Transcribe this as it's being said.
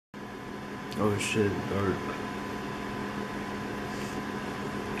Oh shit, dark.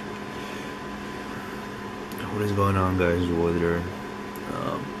 What is going on, guys? Weather.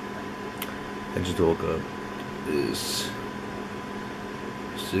 I just woke up. It's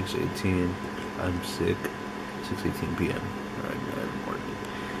 6:18. I'm sick. 6:18 p.m. right now in the morning.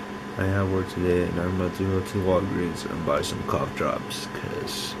 I have work today, and I'm about to go to Walgreens and buy some cough drops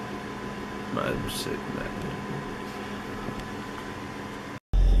because I'm sick, man.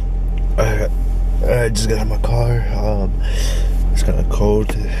 I just got out of my car. It's kind of cold.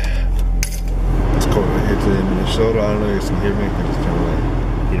 It's cold right here today in Minnesota. I don't know if you can hear me. I just turn my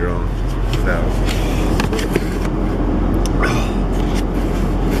heater on now.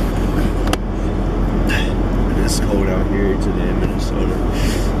 It's cold out here today in Minnesota.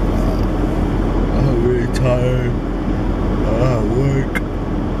 I'm really tired. I work.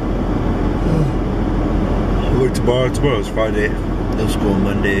 I work tomorrow. Tomorrow's Friday. No school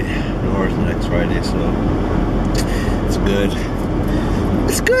Monday or next Friday, so it's good.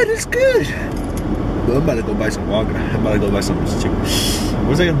 It's good. But I'm about to go buy some water. I'm about to go buy some chicken. What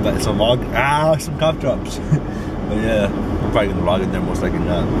was I gonna buy? Some cough drops. But yeah, I'm probably gonna log in there most likely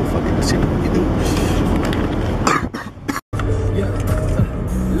not. We'll fucking see what we can do. Yeah,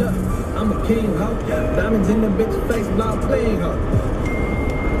 look, I'm a king, ho. Diamonds in the bitch face, not playing, ho.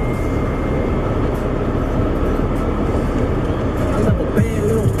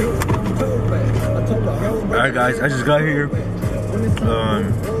 Alright guys, I just got here. Let's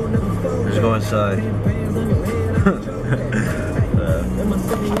go inside.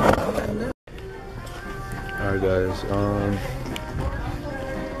 Alright guys,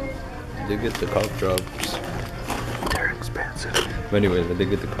 I did get the cough drops. They're expensive. But anyways, I did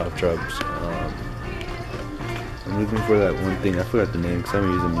get the cough drops. I'm looking for that one thing. I forgot the name because I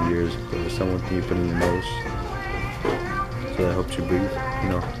haven't used them in years. But it's some one thing you put in your nose. So that helps you breathe. You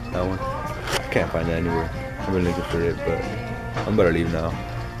know, that one. I can't find that anywhere. I've been looking for it, but I'm about to leave now.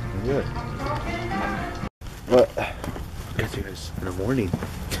 I'm good. But I'll catch you guys in the morning.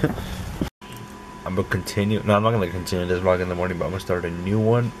 I'm gonna continue. No, I'm not gonna continue this vlog in the morning, but I'm gonna start a new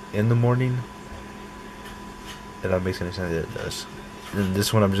one in the morning. If that makes any sense, it does. And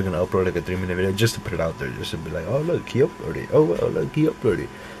this one I'm just gonna upload like a 3-minute video just to put it out there, just to be like, oh look, he uploaded. Oh well, look, he uploaded.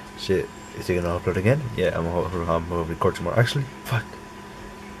 Shit, is he gonna upload again? Yeah, I'm gonna record tomorrow. Actually, fuck,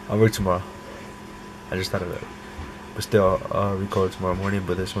 I'll work tomorrow. I just thought of it. But still, I'll record tomorrow morning.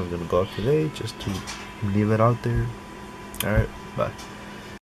 But this one's gonna go up today just to leave it out there. Alright, bye.